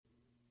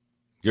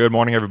Good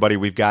morning, everybody.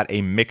 We've got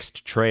a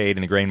mixed trade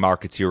in the grain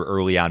markets here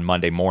early on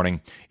Monday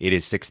morning. It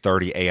is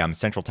 6:30 a.m.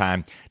 Central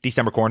Time.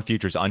 December corn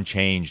futures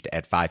unchanged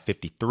at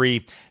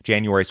 5.53.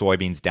 January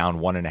soybeans down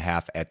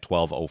 1.5 at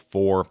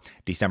 12.04.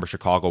 December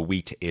Chicago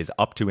wheat is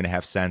up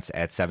 2.5 cents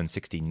at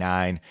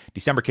 7.69.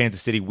 December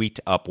Kansas City wheat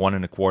up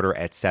 1.25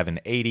 at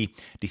 7.80.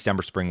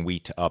 December spring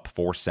wheat up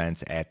 4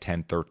 cents at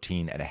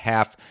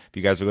 10.13.5. If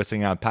you guys are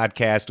listening on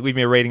podcast, leave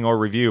me a rating or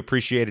review.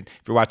 Appreciate it.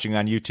 If you're watching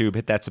on YouTube,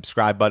 hit that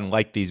subscribe button,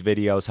 like these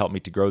videos, help me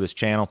to grow this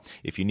channel.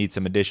 If you need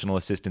some additional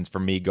assistance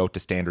from me, go to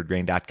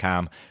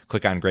standardgrain.com,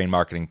 click on Grain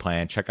Marketing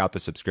Plan, check out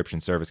the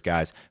subscription service,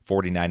 guys.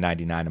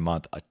 $49.99 a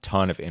month, a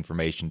ton of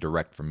information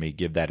direct from me.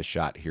 Give that a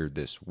shot here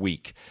this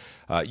week.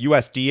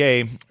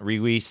 USDA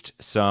released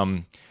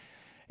some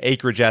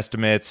acreage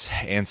estimates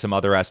and some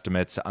other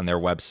estimates on their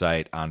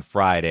website on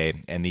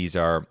Friday, and these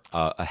are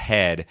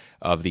ahead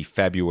of the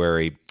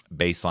February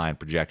baseline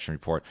projection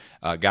report.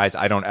 Guys,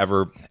 I don't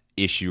ever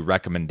issue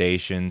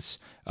recommendations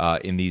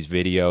in these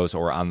videos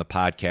or on the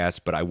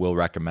podcast, but I will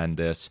recommend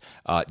this.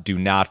 Do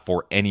not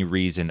for any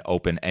reason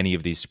open any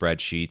of these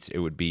spreadsheets. It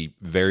would be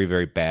very,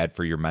 very bad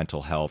for your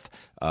mental health.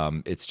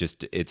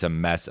 It's a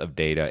mess of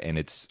data, and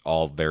it's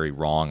all very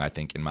wrong, I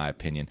think, in my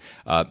opinion.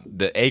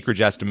 The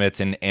acreage estimates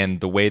and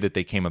the way that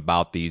they came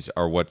about these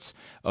are what's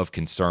of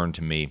concern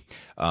to me.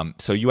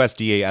 So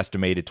USDA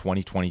estimated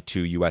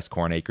 2022 U.S.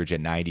 corn acreage at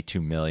 92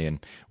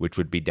 million, which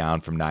would be down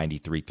from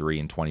 93.3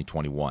 in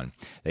 2021.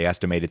 They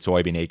estimated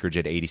soybean acreage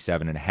at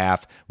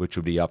 87.5, which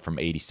would be up from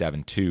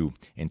 87.2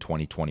 in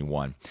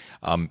 2021.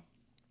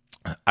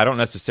 I don't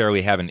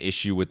necessarily have an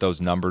issue with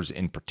those numbers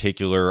in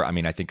particular. I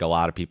mean, I think a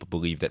lot of people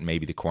believe that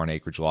maybe the corn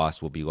acreage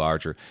loss will be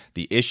larger.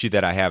 The issue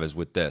that I have is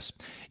with this.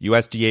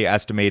 USDA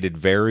estimated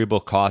variable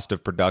cost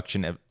of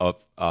production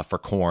for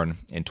corn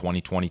in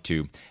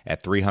 2022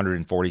 at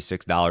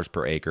 $346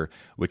 per acre,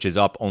 which is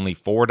up only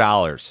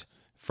 $4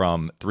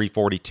 from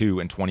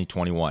 $342 in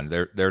 2021.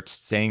 They're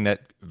saying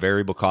that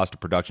variable cost of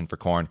production for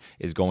corn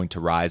is going to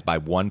rise by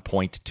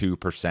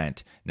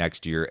 1.2%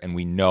 next year, and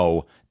we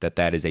know that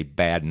that is a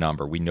bad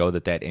number. We know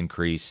that that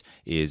increase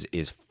is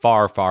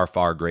far, far,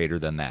 far greater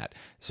than that.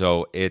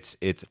 So it's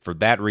for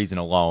that reason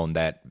alone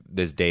that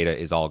this data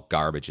is all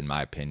garbage, in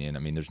my opinion. I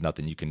mean, there's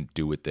nothing you can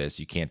do with this.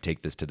 You can't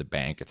take this to the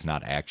bank. It's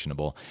not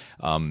actionable.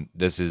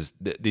 This is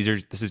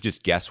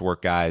just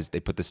guesswork, guys. They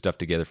put this stuff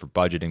together for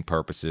budgeting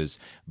purposes,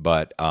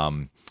 but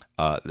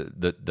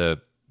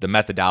the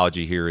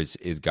methodology here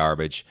is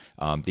garbage.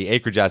 The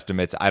acreage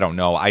estimates, I don't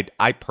know.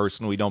 I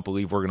personally don't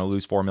believe we're going to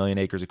lose 4 million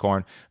acres of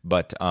corn,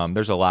 but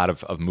there's a lot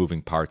of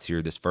moving parts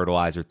here. This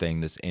fertilizer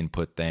thing, this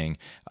input thing,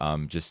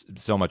 just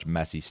so much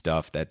messy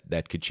stuff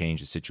that could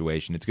change the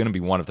situation. It's going to be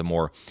one of the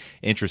more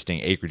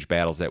interesting acreage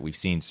battles that we've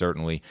seen,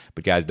 certainly.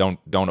 But guys, don't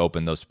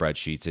open those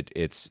spreadsheets.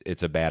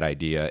 It's a bad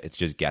idea. It's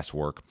just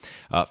guesswork.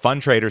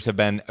 Fund traders have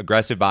been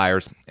aggressive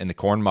buyers in the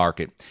corn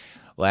market.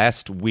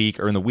 Last week,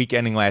 or in the week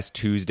ending last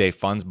Tuesday,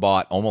 funds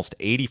bought almost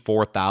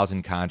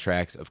 84,000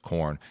 contracts of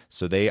corn.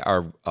 So they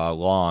are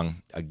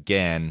long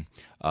again,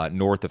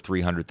 north of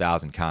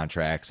 300,000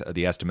 contracts.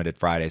 The estimated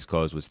Friday's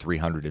close was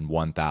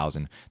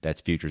 301,000.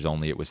 That's futures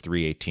only. It was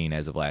 318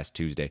 as of last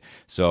Tuesday.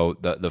 So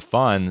the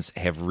funds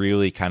have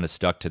really kind of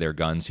stuck to their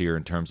guns here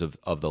in terms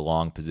of the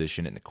long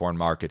position in the corn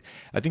market.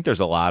 I think there's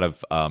a lot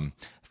of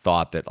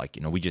thought that, like,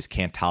 we just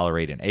can't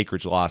tolerate an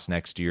acreage loss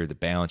next year. The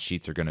balance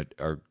sheets are gonna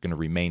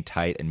remain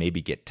tight and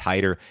maybe get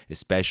tighter,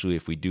 especially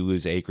if we do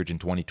lose acreage in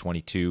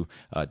 2022.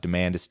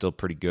 Demand is still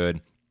pretty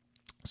good.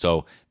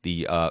 So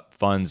the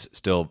funds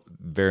still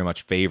very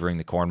much favoring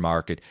the corn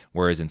market,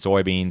 whereas in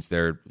soybeans,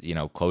 they're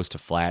close to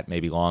flat,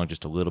 maybe long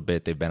just a little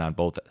bit. They've been on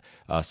both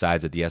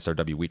sides of the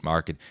SRW wheat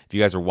market. If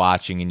you guys are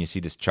watching and you see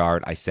this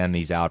chart, I send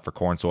these out for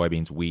corn,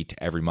 soybeans, wheat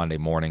every Monday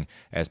morning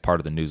as part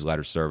of the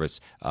newsletter service.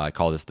 I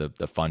call this the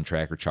fund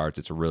tracker charts.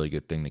 It's a really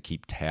good thing to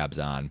keep tabs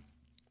on.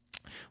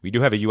 We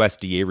do have a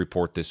USDA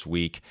report this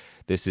week.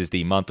 This is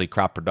the monthly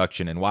crop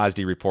production and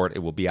WASDE report. It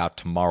will be out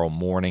tomorrow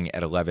morning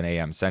at 11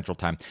 a.m. Central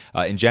Time.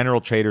 In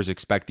general, traders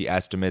expect the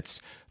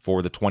estimates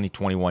for the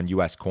 2021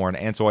 U.S. corn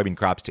and soybean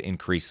crops to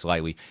increase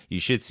slightly. You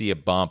should see a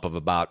bump of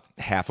about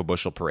half a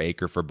bushel per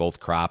acre for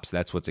both crops.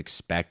 That's what's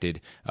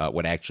expected.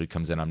 What actually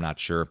comes in, I'm not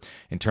sure.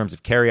 In terms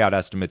of carryout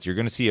estimates, you're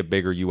going to see a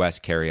bigger U.S.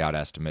 carryout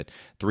estimate.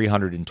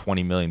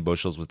 320 million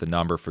bushels was the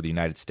number for the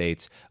United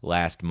States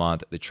last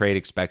month. The trade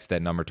expects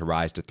that number to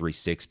rise to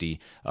 360.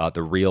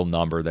 The real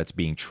number that's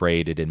being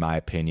traded, in my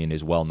opinion,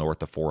 is well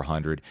north of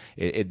 400.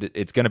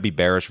 It's going to be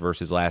bearish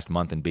versus last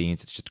month in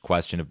beans. It's just a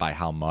question of by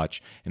how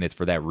much, and it's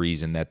for that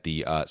reason that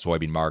the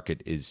soybean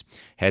market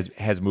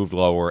has moved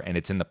lower, and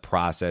it's in the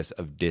process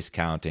of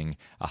discounting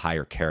a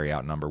higher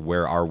carryout number.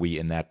 Where are we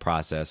in that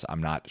process?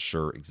 I'm not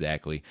sure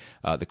exactly.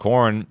 The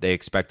corn, they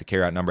expect the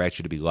carryout number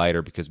actually to be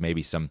lighter because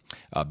maybe some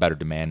better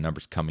demand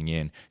numbers coming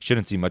in.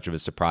 Shouldn't see much of a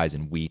surprise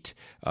in wheat,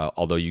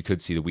 although you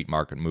could see the wheat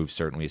market move,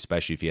 certainly,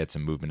 especially if you had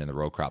some movement in the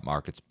row crop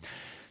markets.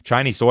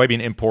 Chinese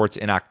soybean imports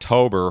in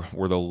October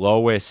were the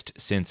lowest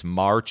since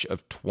March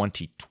of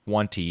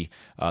 2020.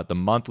 The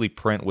monthly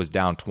print was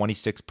down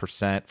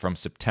 26% from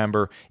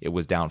September. It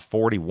was down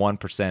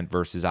 41%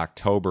 versus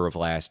October of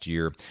last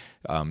year.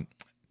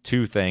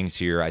 Two things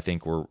here I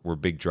think were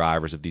big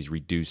drivers of these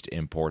reduced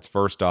imports.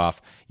 First off,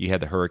 you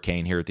had the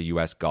hurricane here at the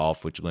U.S.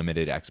 Gulf, which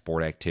limited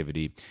export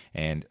activity.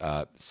 And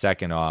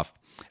second off,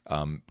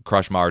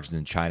 crush margins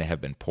in China have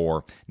been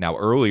poor. Now,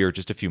 earlier,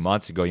 just a few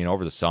months ago,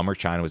 over the summer,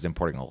 China was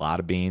importing a lot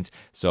of beans.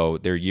 So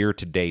their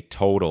year-to-date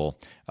total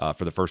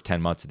for the first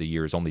 10 months of the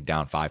year is only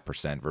down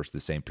 5% versus the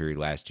same period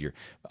last year.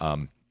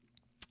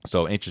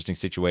 So interesting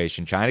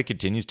situation. China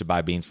continues to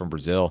buy beans from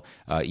Brazil,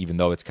 even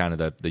though it's kind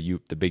of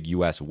the big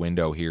U.S.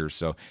 window here.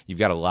 So you've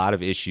got a lot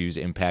of issues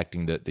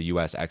impacting the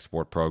U.S.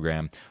 export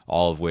program,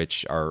 all of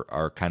which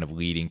are kind of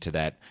leading to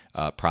that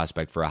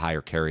prospect for a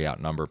higher carryout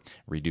number,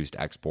 reduced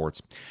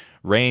exports.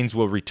 Rains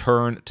will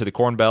return to the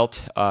Corn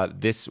Belt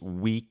this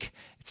week.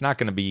 It's not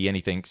going to be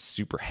anything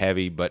super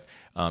heavy, but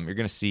you're going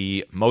to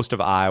see most of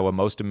Iowa,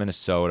 most of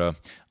Minnesota,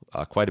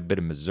 quite a bit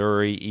of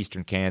Missouri,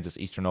 eastern Kansas,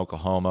 eastern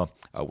Oklahoma,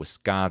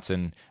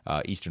 Wisconsin,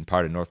 eastern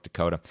part of North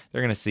Dakota.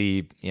 They're going to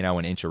see,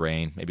 an inch of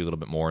rain, maybe a little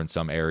bit more in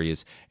some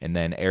areas. And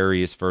then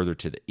areas further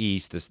to the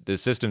east, the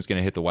system's going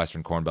to hit the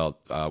western Corn Belt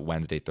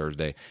Wednesday,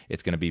 Thursday.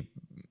 It's going to be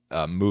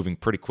moving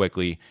pretty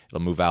quickly.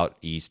 It'll move out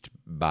east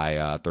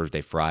by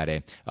Thursday,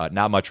 Friday.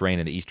 Not much rain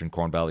in the eastern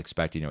Corn Belt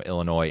expected.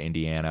 Illinois,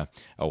 Indiana,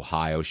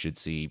 Ohio should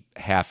see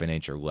half an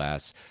inch or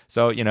less.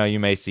 So, you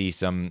may see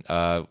some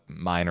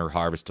minor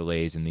harvest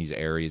delays in these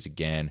areas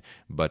again.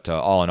 But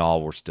all in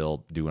all, we're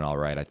still doing all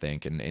right, I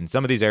think. And in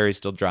some of these areas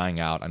still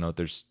drying out. I know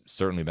there's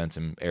certainly been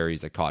some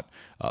areas that caught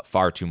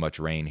far too much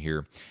rain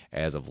here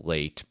as of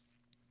late.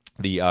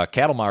 The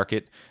cattle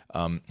market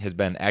has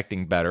been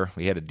acting better.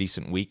 We had a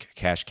decent week.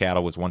 Cash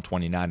cattle was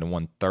 129 to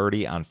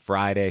 130 on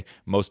Friday.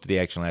 Most of the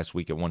action last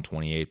week at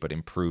 128, but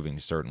improving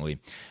certainly.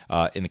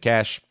 In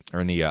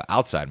the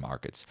outside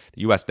markets,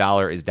 the U.S.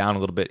 dollar is down a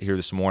little bit here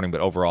this morning,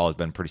 but overall has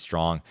been pretty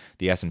strong.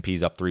 The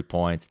S&P's up 3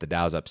 points. The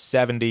Dow's up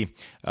 70.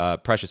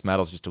 Precious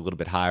metals just a little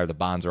bit higher. The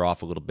bonds are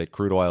off a little bit.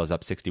 Crude oil is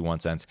up 61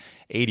 cents,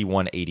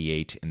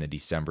 81.88 in the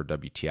December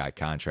WTI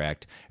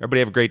contract. Everybody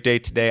have a great day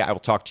today. I will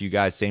talk to you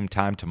guys same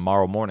time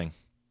tomorrow morning.